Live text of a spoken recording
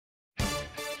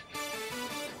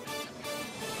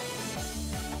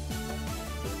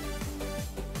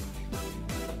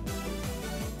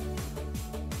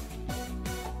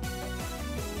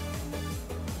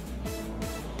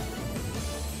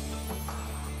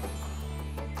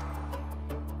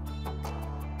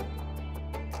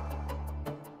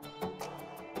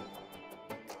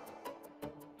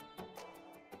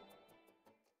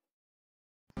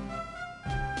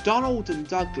Donald and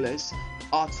Douglas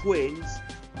are twins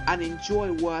and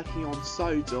enjoy working on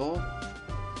Sodor.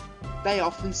 They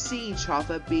often see each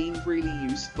other being really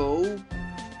useful.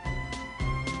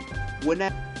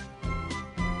 Whenever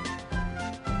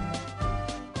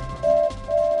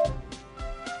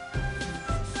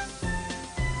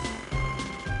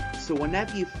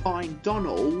you find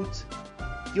Donald,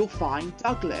 you'll find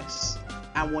Douglas.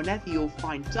 And whenever you'll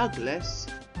find Douglas,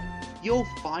 you'll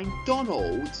find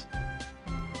Donald.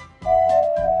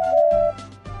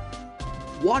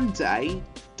 One day,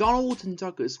 Donald and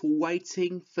Douglas were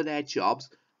waiting for their jobs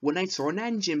when they saw an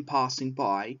engine passing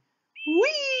by.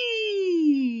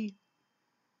 Whee!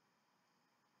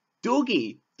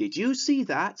 Doggy, did you see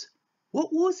that?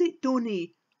 What was it,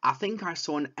 Donny? I think I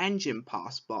saw an engine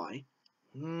pass by.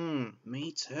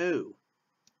 Me too.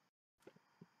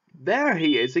 There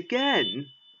he is again.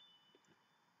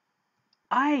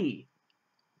 I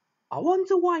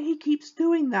wonder why he keeps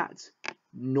doing that.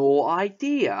 No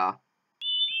idea.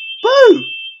 Boo!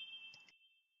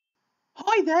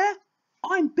 Hi there,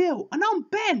 I'm Bill and I'm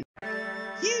Ben.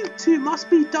 You two must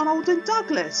be Donald and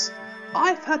Douglas.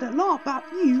 I've heard a lot about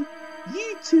you.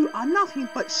 You two are nothing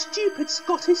but stupid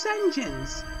Scottish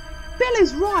engines. Bill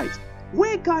is right.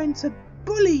 We're going to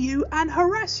bully you and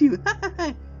harass you.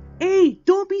 Hey,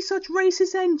 don't be such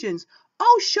racist engines.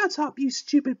 Oh, shut up, you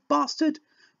stupid bastard.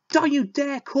 Don't you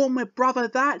dare call my brother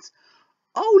that.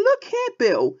 Oh, look here,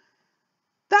 Bill.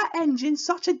 That engine's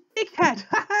such a dickhead.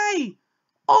 Hey!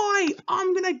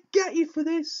 I'm gonna get you for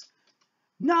this.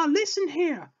 Now listen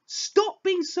here. Stop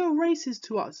being so racist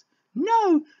to us.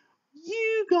 No,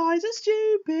 you guys are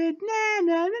stupid. Nah,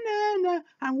 nah, nah, nah, nah.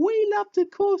 And we love to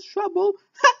cause trouble.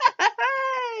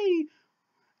 Hey!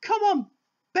 Come on,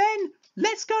 Ben.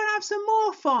 Let's go and have some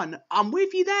more fun. I'm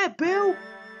with you there, Bill.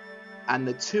 And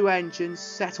the two engines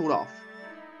settled off.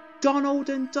 Donald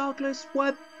and Douglas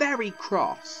were very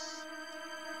cross.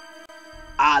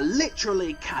 I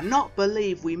literally cannot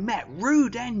believe we met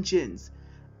rude engines.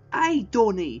 Hey,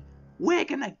 Donny, we're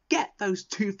gonna get those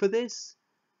two for this.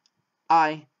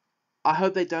 I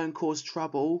hope they don't cause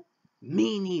trouble.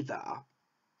 Me neither.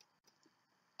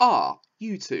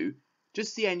 You two,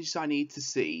 just the engines I need to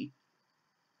see.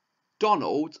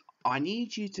 Donald, I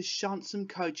need you to shunt some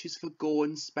coaches for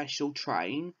Gordon's special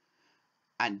train.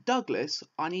 And Douglas,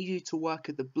 I need you to work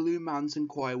at the Blue Mountain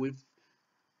Choir with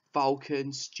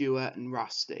Falcon, Stuart and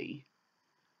Rusty.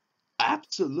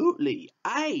 Absolutely.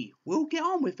 We'll get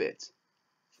on with it.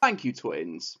 Thank you,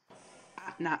 twins.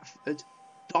 At Knapford,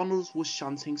 Donald was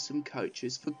shunting some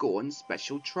coaches for Gordon's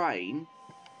special train.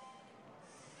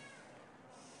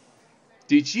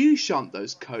 Did you shunt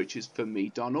those coaches for me,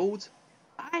 Donald?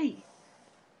 I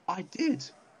did.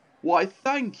 Why,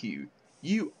 thank you.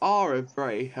 You are a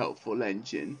very helpful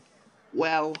engine.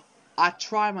 Well, I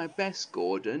try my best,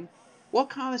 Gordon. What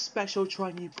kind of special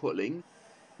train are you pulling?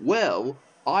 Well,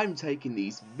 I'm taking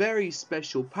these very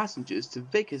special passengers to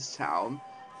Vicarstown,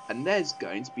 and there's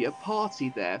going to be a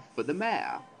party there for the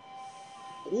mayor.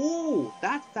 Oh,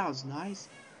 that sounds nice.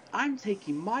 I'm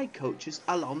taking my coaches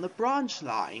along the branch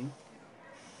line.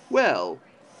 Well,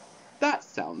 that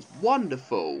sounds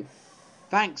wonderful.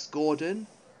 Thanks, Gordon.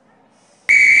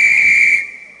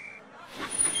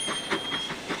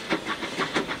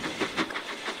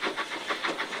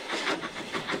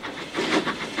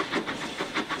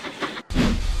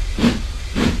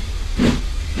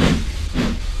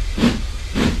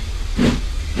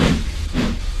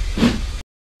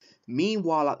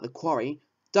 Meanwhile at the quarry,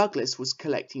 Douglas was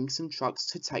collecting some trucks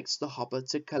to take to the hopper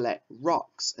to collect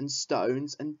rocks and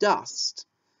stones and dust.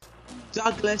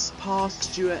 Douglas passed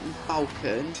Stuart and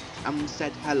Falcon and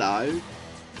said hello,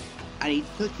 and he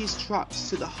took his trucks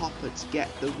to the hopper to get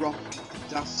the rock,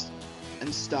 dust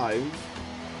and stone.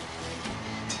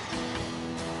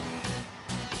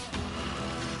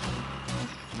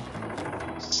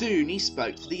 Soon he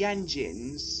spoke to the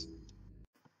engines.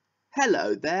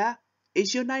 Hello there.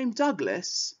 Is your name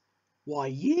Douglas? Why,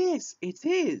 yes, it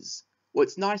is. Well,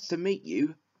 it's nice to meet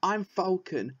you. I'm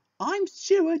Falcon. I'm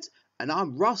Stuart. And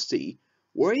I'm Rusty.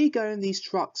 Where are you going these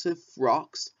trucks of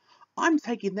rocks? I'm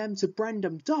taking them to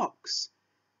Brendam Docks.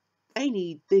 They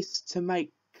need this to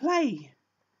make clay.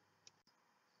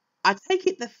 I take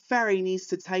it the ferry needs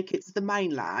to take it to the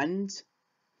mainland.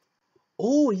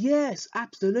 Oh, yes,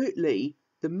 absolutely.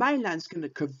 The mainland's going to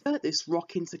convert this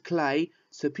rock into clay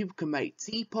so people can make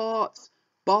teapots,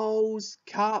 bowls,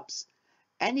 cups,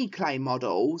 any clay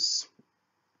models.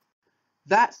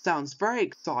 That sounds very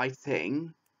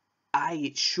exciting.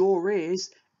 It sure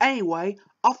is. Anyway,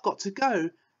 I've got to go.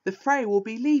 The ferry will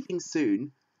be leaving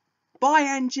soon. Bye,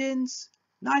 engines.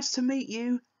 Nice to meet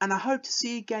you, and I hope to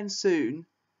see you again soon.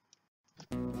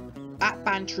 At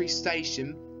Bantry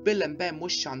Station, Bill and Ben were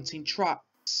shunting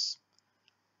trucks,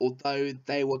 although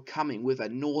they were coming with a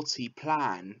naughty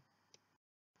plan.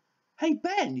 Hey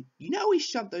Ben, you know we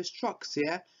shoved those trucks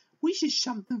here. We should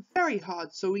shunt them very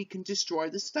hard so we can destroy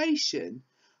the station.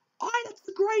 That's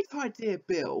a great idea,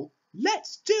 Bill.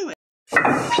 Let's do it.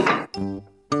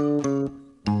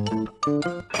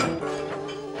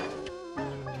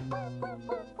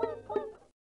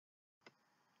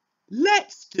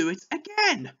 Let's do it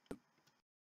again.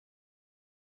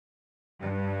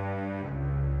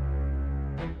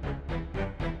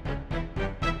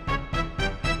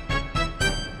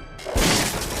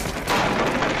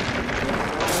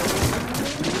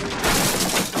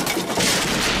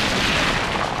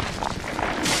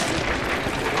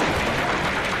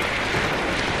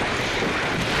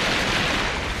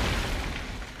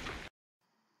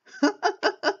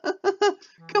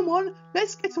 Come on,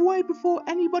 let's get away before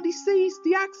anybody sees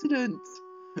the accident.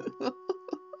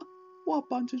 What a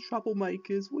bunch of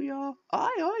troublemakers we are.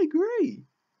 I agree.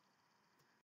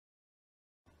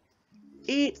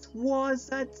 It was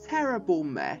a terrible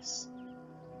mess,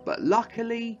 but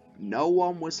luckily no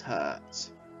one was hurt.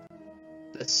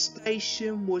 The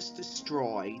station was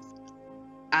destroyed,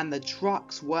 and the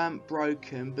trucks weren't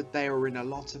broken, but they were in a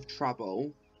lot of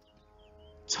trouble.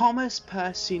 Thomas,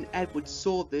 Percy and Edward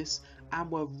saw this and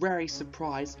were very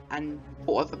surprised and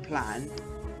thought of a plan.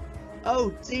 Oh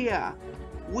dear,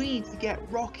 we need to get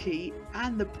Rocky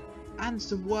and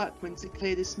some workmen to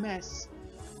clear this mess.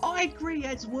 I agree,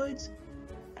 Edward.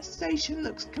 The station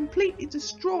looks completely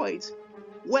destroyed.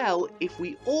 Well, if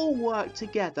we all work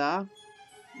together,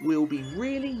 we'll be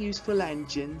really useful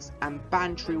engines and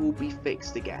Bantry will be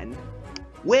fixed again.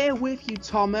 We're with you,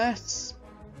 Thomas.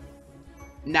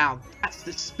 Now that's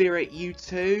the spirit, you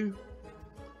two.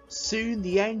 Soon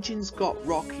the engines got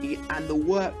rocky and the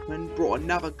workmen brought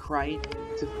another crane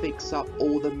to fix up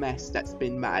all the mess that's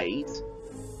been made.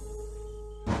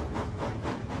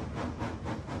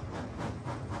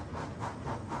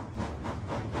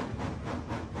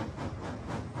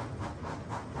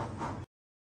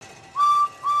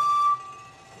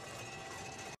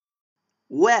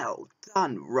 Well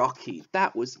done, Rocky.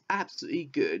 That was absolutely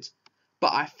good.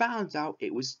 But I found out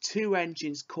it was two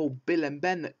engines called Bill and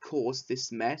Ben that caused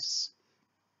this mess.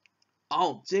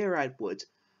 Oh dear, Edward.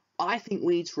 I think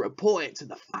we need to report it to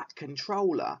the Fat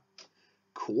Controller.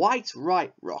 Quite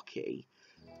right, Rocky.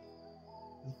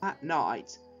 That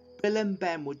night, Bill and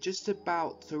Ben were just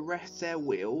about to rest their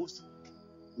wheels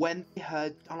when they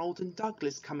heard Donald and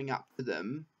Douglas coming up to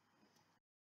them.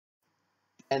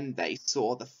 Then they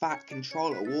saw the Fat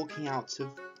Controller walking out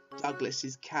of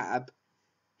Douglas's cab.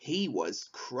 He was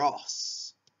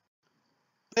cross.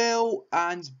 Bill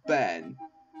and Ben,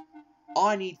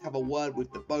 I need to have a word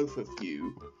with the both of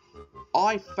you.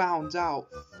 I found out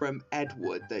from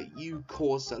Edward that you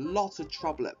caused a lot of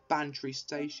trouble at Bantry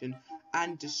Station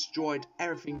and destroyed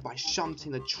everything by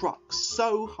shunting the truck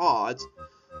so hard.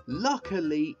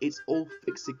 Luckily, it's all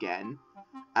fixed again.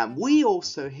 And we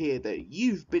also hear that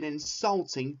you've been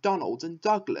insulting Donald and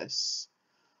Douglas.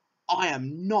 I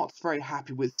am not very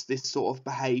happy with this sort of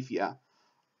behaviour.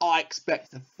 I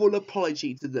expect a full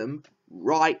apology to them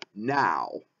right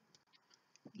now.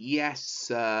 Yes,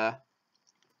 sir.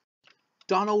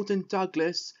 Donald and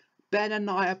Douglas, Ben and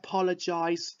I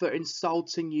apologise for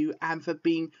insulting you and for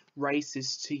being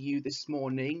racist to you this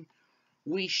morning.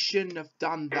 We shouldn't have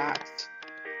done that.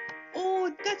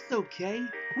 Oh, that's okay.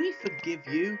 We forgive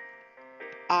you.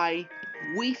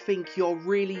 We think you're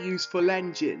really useful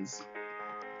engines.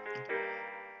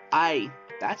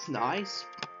 That's nice.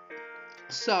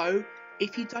 So,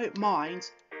 if you don't mind,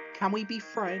 can we be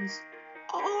friends?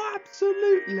 Oh,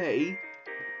 absolutely.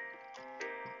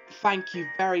 Thank you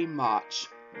very much.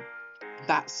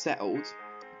 That's settled.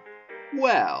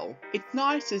 Well, it's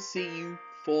nice to see you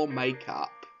four make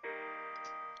up.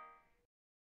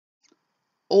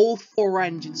 All four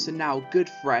engines are now good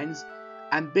friends,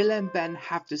 and Bill and Ben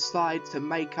have decided to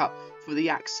make up for the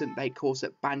accident they caused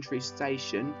at Bantry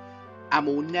Station, and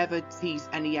will never tease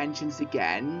any engines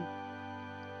again.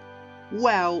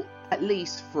 Well, at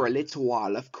least for a little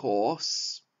while, of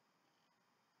course.